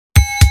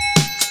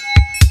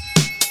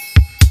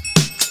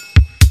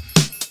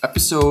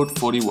Episode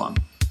 41,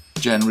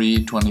 January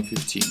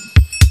 2015.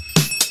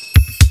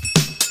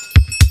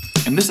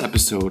 In this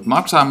episode,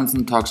 Mark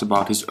Simonson talks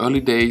about his early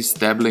days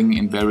dabbling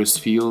in various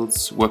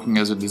fields, working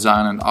as a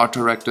designer and art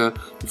director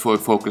before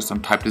he focused on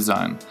type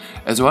design,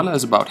 as well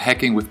as about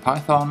hacking with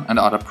Python and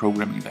other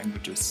programming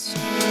languages.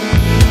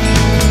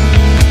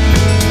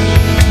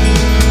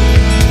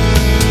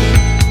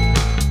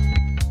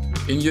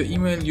 In your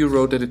email, you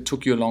wrote that it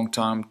took you a long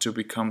time to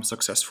become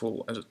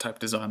successful as a type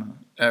designer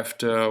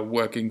after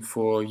working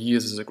for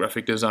years as a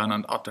graphic designer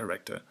and art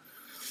director.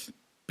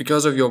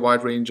 Because of your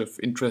wide range of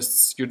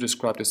interests, you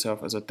described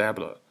yourself as a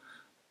dabbler.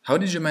 How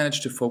did you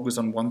manage to focus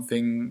on one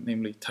thing,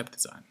 namely type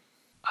design?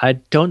 I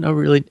don't know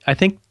really. I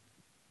think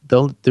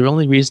the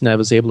only reason I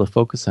was able to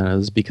focus on it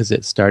was because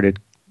it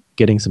started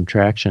getting some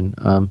traction.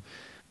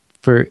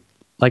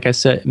 Like I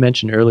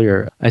mentioned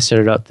earlier, I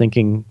started out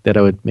thinking that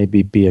I would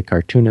maybe be a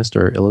cartoonist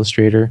or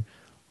illustrator,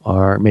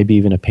 or maybe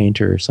even a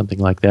painter or something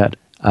like that.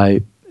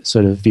 I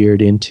sort of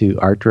veered into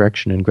art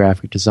direction and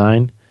graphic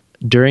design.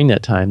 During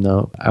that time,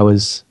 though, I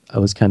was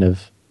kind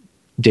of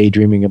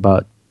daydreaming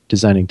about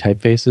designing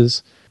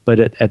typefaces, but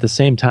at the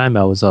same time,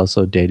 I was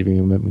also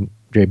daydreaming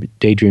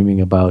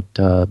about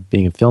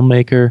being a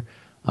filmmaker,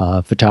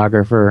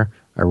 photographer,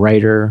 a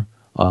writer,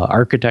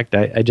 architect.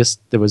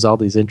 There was all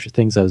these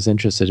things I was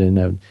interested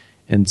in.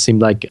 And it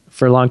seemed like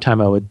for a long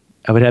time I would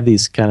have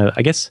these kind of,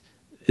 I guess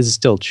this is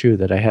still true,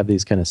 that I have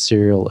these kind of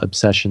serial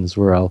obsessions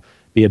where I'll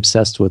be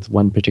obsessed with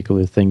one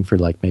particular thing for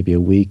like maybe a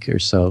week or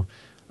so,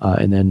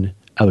 and then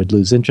I would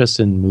lose interest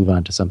and move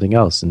on to something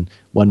else. And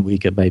one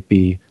week it might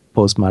be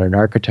postmodern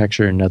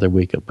architecture, another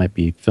week it might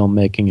be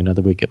filmmaking,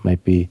 another week it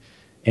might be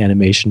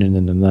animation, and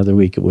then another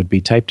week it would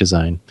be type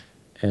design.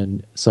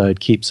 And so I'd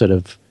keep sort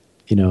of,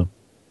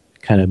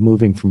 kind of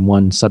moving from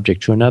one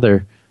subject to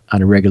another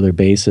on a regular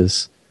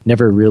basis,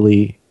 never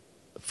really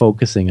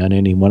focusing on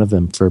any one of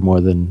them for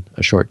more than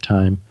a short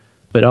time,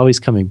 but always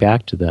coming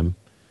back to them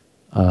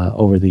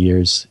over the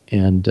years.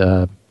 And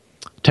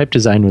type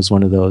design was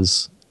one of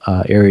those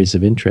areas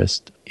of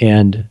interest.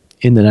 And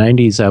in the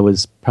 90s, that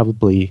was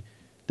probably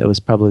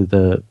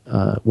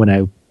when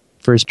I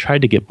first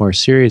tried to get more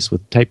serious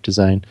with type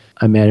design.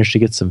 I managed to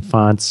get some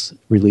fonts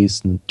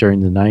released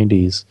during the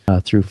 90s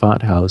through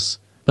Font House,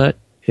 but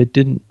it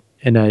didn't.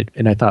 And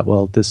I thought,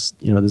 well, this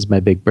is my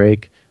big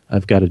break.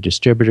 I've got a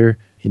distributor,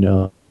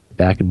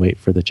 back and wait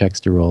for the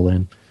checks to roll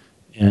in.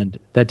 And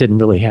that didn't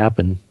really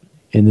happen.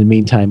 In the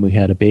meantime, we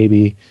had a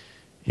baby,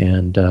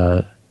 and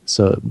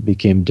so it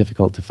became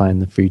difficult to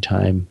find the free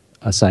time,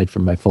 aside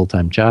from my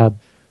full-time job,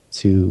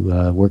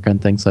 to work on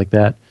things like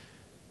that.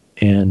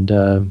 And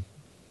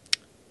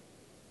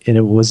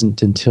it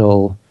wasn't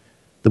until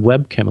the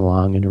web came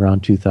along in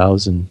around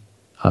 2000,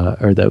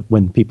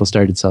 when people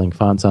started selling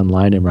fonts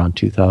online around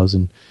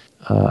 2000,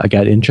 I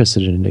got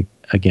interested in it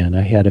again.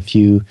 I had a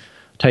few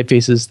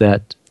typefaces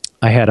that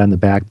I had on the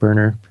back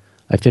burner.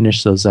 I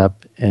finished those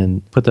up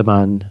and put them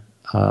on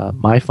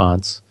my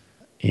fonts,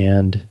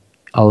 and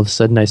all of a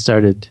sudden I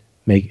started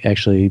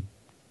actually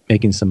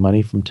making some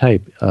money from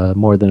type,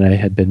 more than I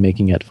had been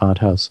making at Font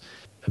House,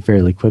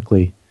 fairly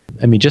quickly.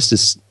 I mean, just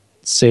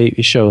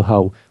to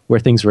show where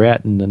things were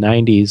at in the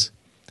 90s,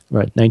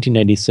 right,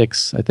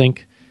 1996, I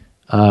think,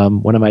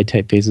 one of my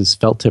typefaces,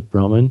 Felt Tip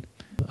Roman,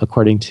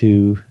 according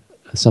to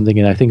something,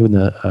 and I think in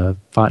the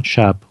font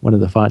shop, one of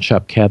the font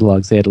shop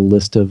catalogs, they had a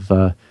list of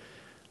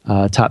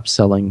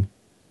top-selling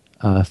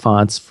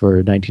fonts for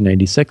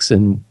 1996,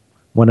 and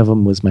one of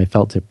them was my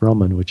Felt Tip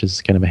Roman, which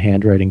is kind of a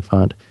handwriting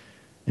font,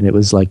 and it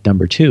was like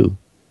number 2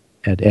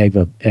 at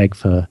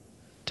AGFA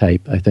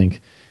type, I think.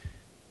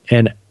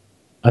 And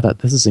I thought,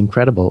 this is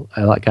incredible.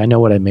 I know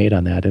what I made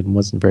on that, and it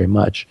wasn't very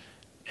much,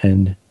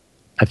 and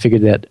I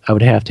figured that I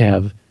would have to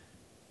have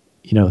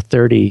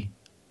 30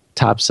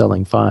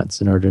 top-selling fonts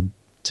in order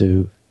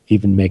to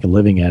even make a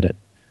living at it,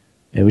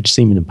 which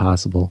seemed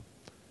impossible.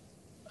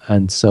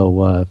 And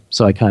so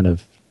I kind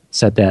of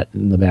set that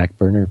in the back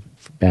burner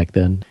back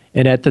then.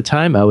 And at the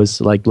time, I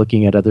was like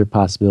looking at other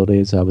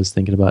possibilities. I was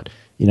thinking about,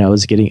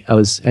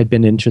 I'd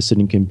been interested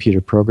in computer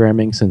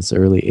programming since the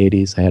early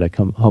 80s. I had a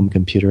home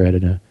computer, I had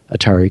an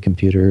Atari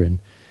computer, and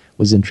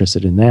was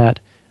interested in that.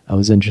 I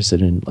was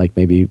interested in like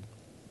maybe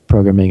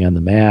programming on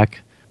the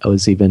Mac. I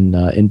was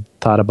even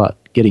thought about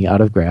getting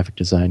out of graphic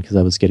design because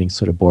I was getting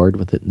sort of bored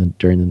with it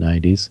during the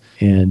 90s,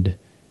 and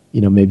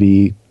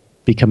maybe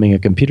becoming a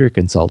computer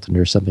consultant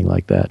or something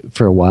like that.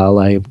 For a while,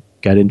 I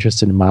got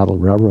interested in model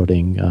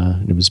railroading,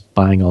 and was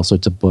buying all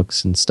sorts of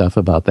books and stuff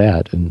about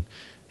that, and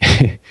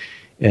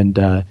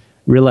and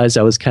realized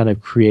I was kind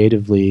of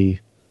creatively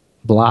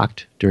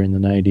blocked during the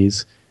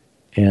 90s.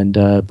 And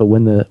but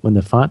when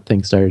the font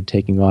thing started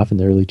taking off in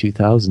the early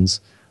 2000s,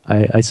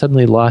 I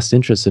suddenly lost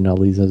interest in all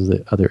these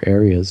other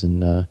areas,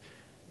 and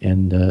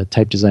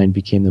type design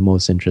became the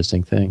most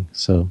interesting thing.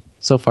 So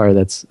far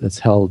that's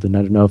held, and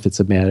I don't know if it's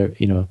a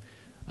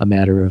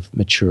matter of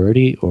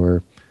maturity,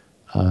 or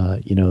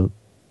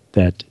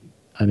that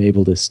I'm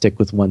able to stick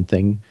with one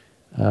thing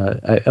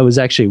I was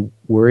actually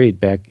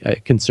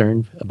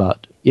concerned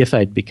about if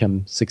I'd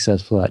become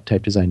successful at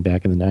type design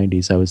back in the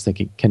 90s. I was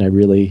thinking, can I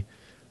really,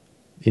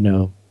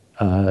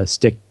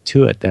 stick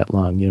to it that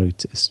long?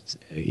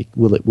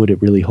 Would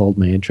it really hold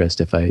my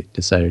interest if I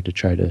decided to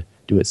try to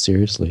do it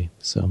seriously?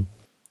 So,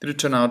 did it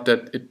turn out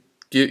that it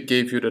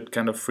gave you that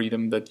kind of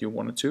freedom that you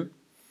wanted to?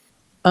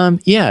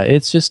 Yeah,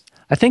 it's just,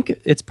 I think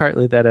it's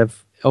partly that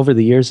over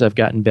the years, I've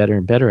gotten better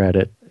and better at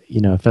it.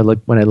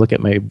 When I look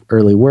at my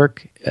early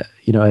work,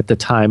 at the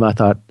time I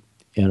thought,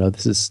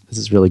 this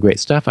is really great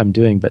stuff I'm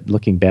doing, but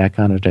looking back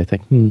on it, I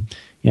think,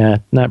 yeah,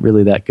 not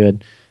really that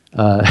good.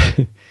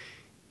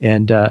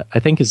 And I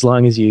think as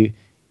long as you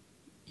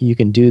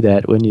can do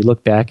that, when you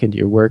look back into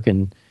your work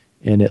and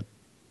it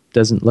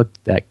doesn't look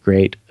that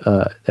great,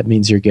 that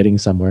means you're getting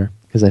somewhere.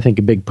 Because I think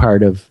a big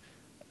part of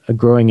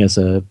growing as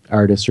a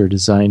artist or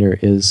designer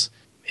is,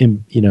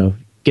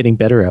 getting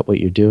better at what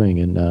you're doing.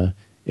 And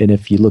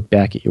if you look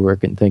back at your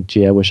work and think,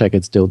 gee, I wish I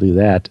could still do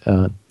that,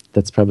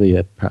 that's probably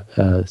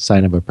a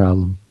sign of a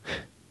problem.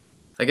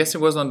 I guess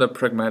it was not a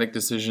pragmatic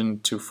decision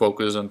to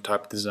focus on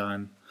type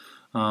design,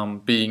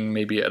 being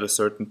maybe at a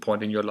certain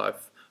point in your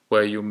life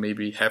where you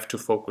maybe have to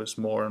focus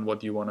more on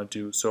what you want to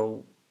do.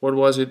 So what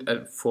was it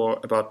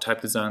about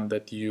type design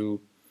that you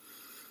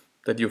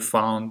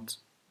found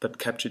that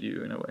captured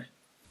you in a way?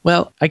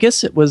 Well, I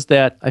guess it was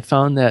that I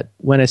found that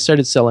when I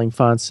started selling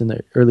fonts in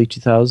the early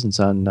 2000s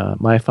on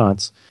my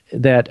fonts,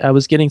 that I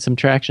was getting some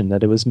traction,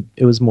 that it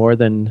was more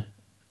than,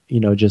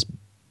 just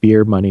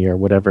beer money or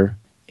whatever.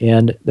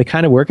 And the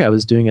kind of work I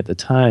was doing at the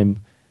time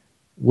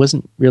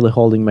wasn't really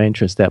holding my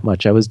interest that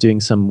much. I was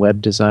doing some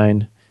web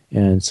design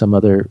and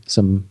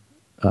some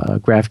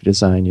graphic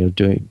design,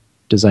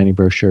 designing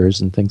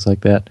brochures and things like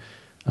that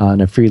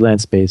on a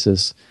freelance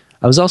basis.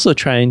 I was also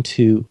trying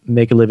to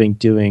make a living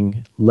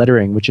doing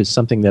lettering, which is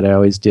something that I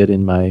always did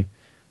in my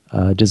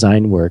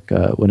design work.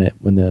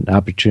 When an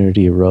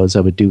opportunity arose,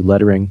 I would do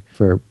lettering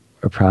for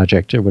a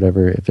project or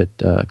whatever if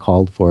it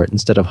called for it,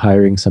 instead of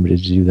hiring somebody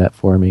to do that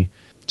for me.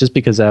 Just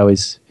because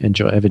I've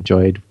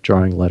enjoyed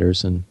drawing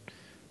letters, and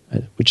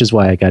which is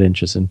why I got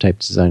interested in type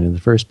design in the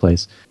first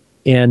place.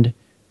 And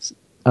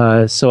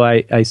so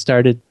I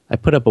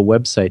put up a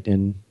website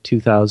in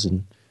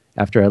 2000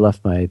 after I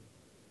left my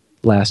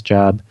last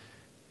job,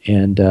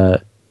 and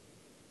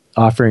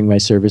offering my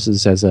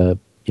services as I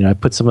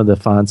put some of the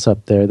fonts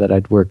up there that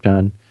I'd worked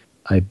on.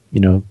 I,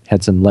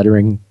 had some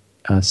lettering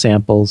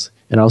samples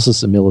and also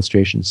some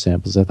illustration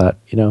samples. I thought,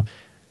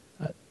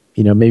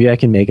 maybe I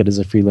can make it as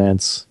a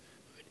freelance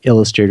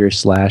illustrator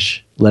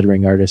 /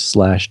 lettering artist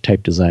 /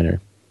 type designer.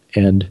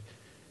 And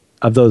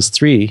of those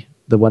three,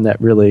 the one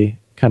that really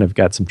kind of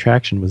got some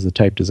traction was the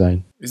type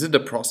design. Is it the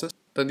process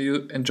that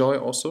you enjoy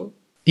also?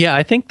 Yeah,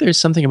 I think there's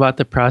something about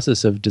the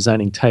process of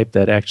designing type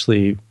that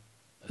actually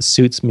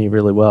suits me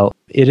really well.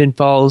 It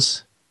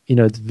involves,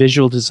 the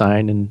visual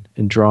design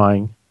and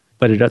drawing,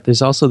 but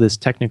there's also this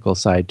technical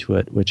side to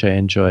it, which I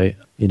enjoy,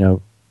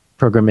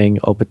 programming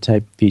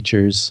OpenType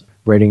features,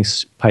 writing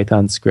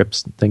Python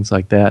scripts, and things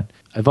like that.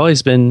 I've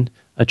always been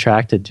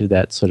attracted to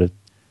that sort of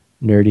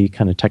nerdy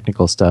kind of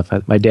technical stuff.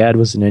 My dad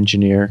was an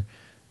engineer,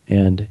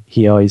 and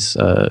he always,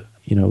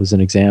 was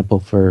an example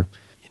for,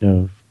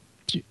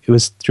 it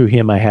was through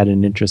him I had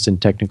an interest in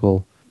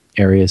technical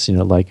areas,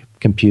 like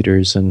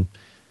computers and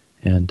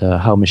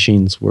how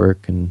machines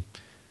work and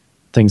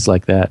things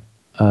like that.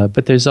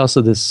 But there's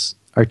also this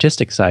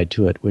artistic side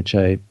to it, which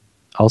I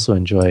also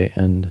enjoy,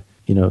 and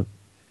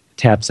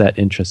taps that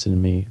interest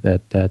in me.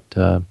 That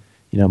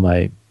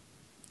my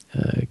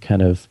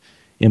kind of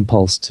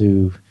impulse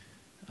to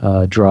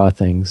draw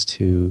things,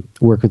 to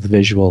work with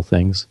visual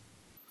things.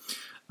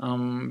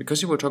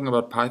 Because you were talking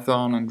about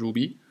Python and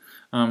Ruby,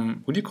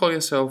 would you call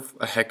yourself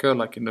a hacker,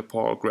 like in the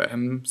Paul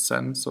Graham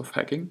sense of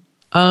hacking?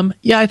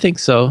 Yeah, I think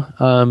so.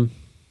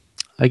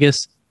 I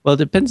guess, well, it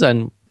depends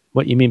on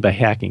what you mean by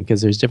hacking,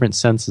 because there's different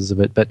senses of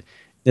it. But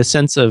the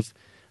sense of,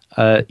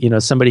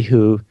 somebody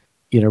who,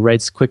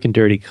 writes quick and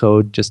dirty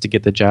code just to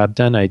get the job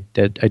done, I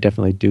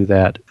definitely do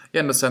that. Yeah,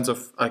 in the sense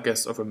of, I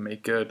guess, of a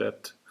maker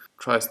that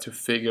tries to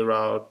figure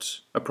out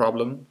a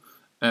problem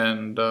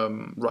and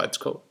writes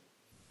code.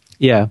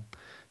 Yeah,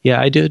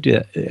 I do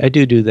that. I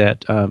do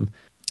that.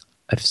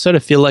 I sort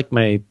of feel like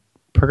my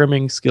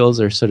programming skills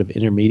are sort of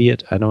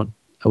intermediate. I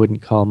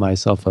wouldn't call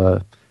myself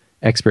a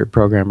expert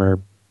programmer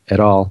at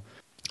all.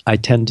 I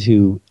tend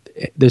to,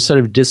 there's sort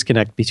of a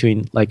disconnect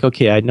between, like,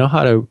 okay, I know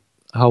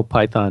how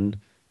Python,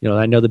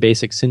 I know the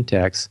basic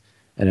syntax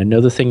and I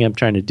know the thing I'm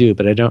trying to do,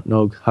 but I don't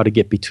know how to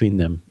get between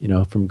them,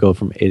 go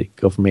from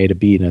A to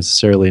B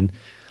necessarily. And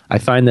I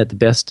find that the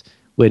best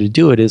way to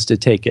do it is to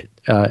take it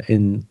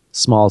in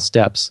small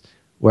steps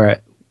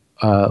where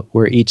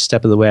each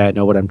step of the way I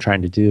know what I'm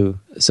trying to do.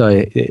 So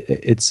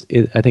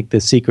I think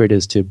the secret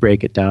is to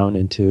break it down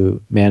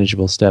into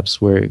manageable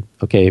steps where,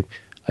 okay,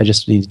 I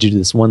just need to do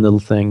this one little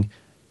thing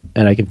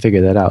and I can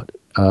figure that out.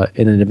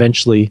 And then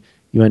eventually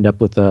you end up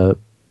with a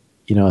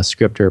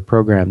script or a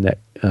program that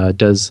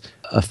does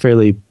a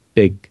fairly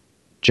big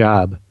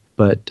job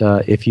But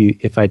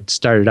if I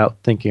started out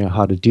thinking of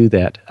how to do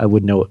that, I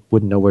wouldn't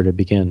know where to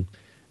begin.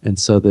 And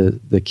so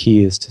the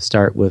key is to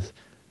start with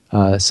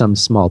some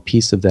small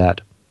piece of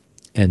that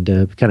and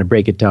kind of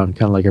break it down,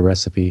 kind of like a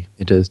recipe,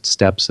 into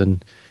steps,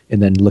 and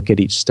then look at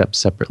each step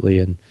separately,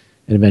 and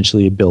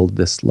eventually build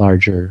this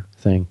larger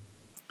thing.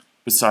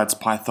 Besides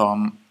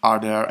Python, are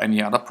there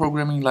any other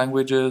programming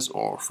languages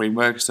or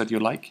frameworks that you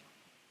like?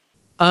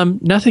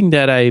 Nothing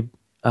that I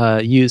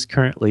use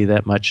currently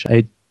that much.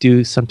 I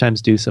do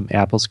sometimes do some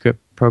AppleScript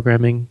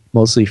programming,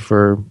 mostly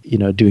for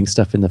doing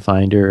stuff in the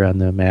Finder on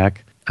the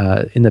Mac.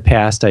 In the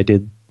past, I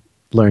did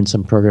learn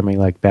some programming,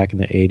 like back in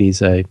the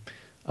 80s. I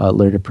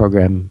learned to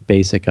program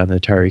BASIC on the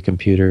Atari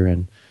computer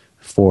and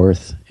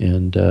Forth,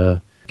 and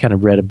kind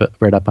of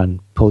read up on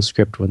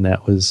PostScript when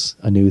that was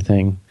a new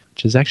thing,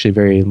 which is actually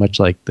very much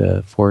like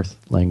the Forth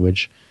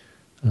language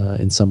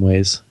in some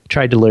ways.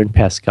 Tried to learn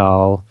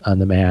Pascal on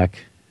the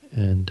Mac,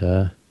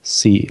 and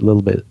C a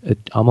little bit. It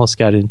almost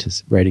got into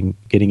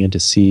getting into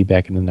C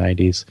back in the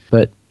 90s.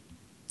 But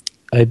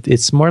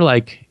it's more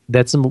like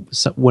that's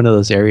one of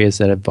those areas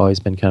that I've always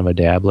been kind of a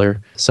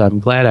dabbler. So I'm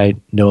glad I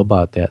know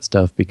about that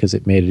stuff, because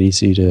it made it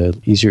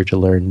easier to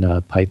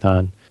learn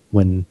Python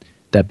when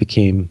that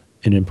became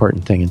an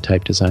important thing in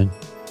type design.